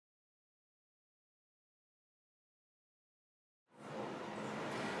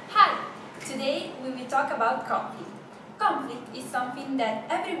talk about conflict. Conflict is something that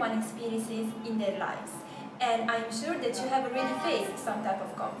everyone experiences in their lives, and I'm sure that you have already faced some type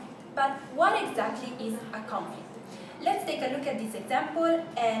of conflict. But what exactly is a conflict? Let's take a look at this example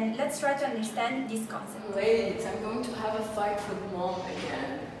and let's try to understand this concept. Wait, I'm going to have a fight with Mom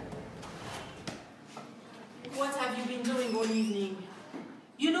again. What have you been doing all evening?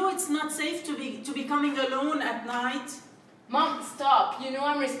 You know it's not safe to be coming alone at night. Mom, stop. You know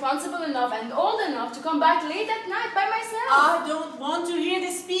I'm responsible enough and old enough to come back late at night by myself. I don't want to hear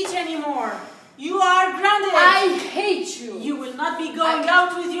this speech anymore. You are grounded. I hate you. You will not be going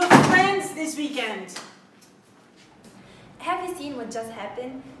out with your friends this weekend. Have you seen what just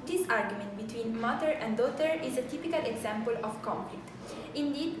happened? This argument between mother and daughter is a typical example of conflict.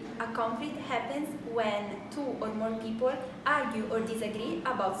 Indeed, a conflict happens when two or more people argue or disagree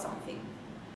about something.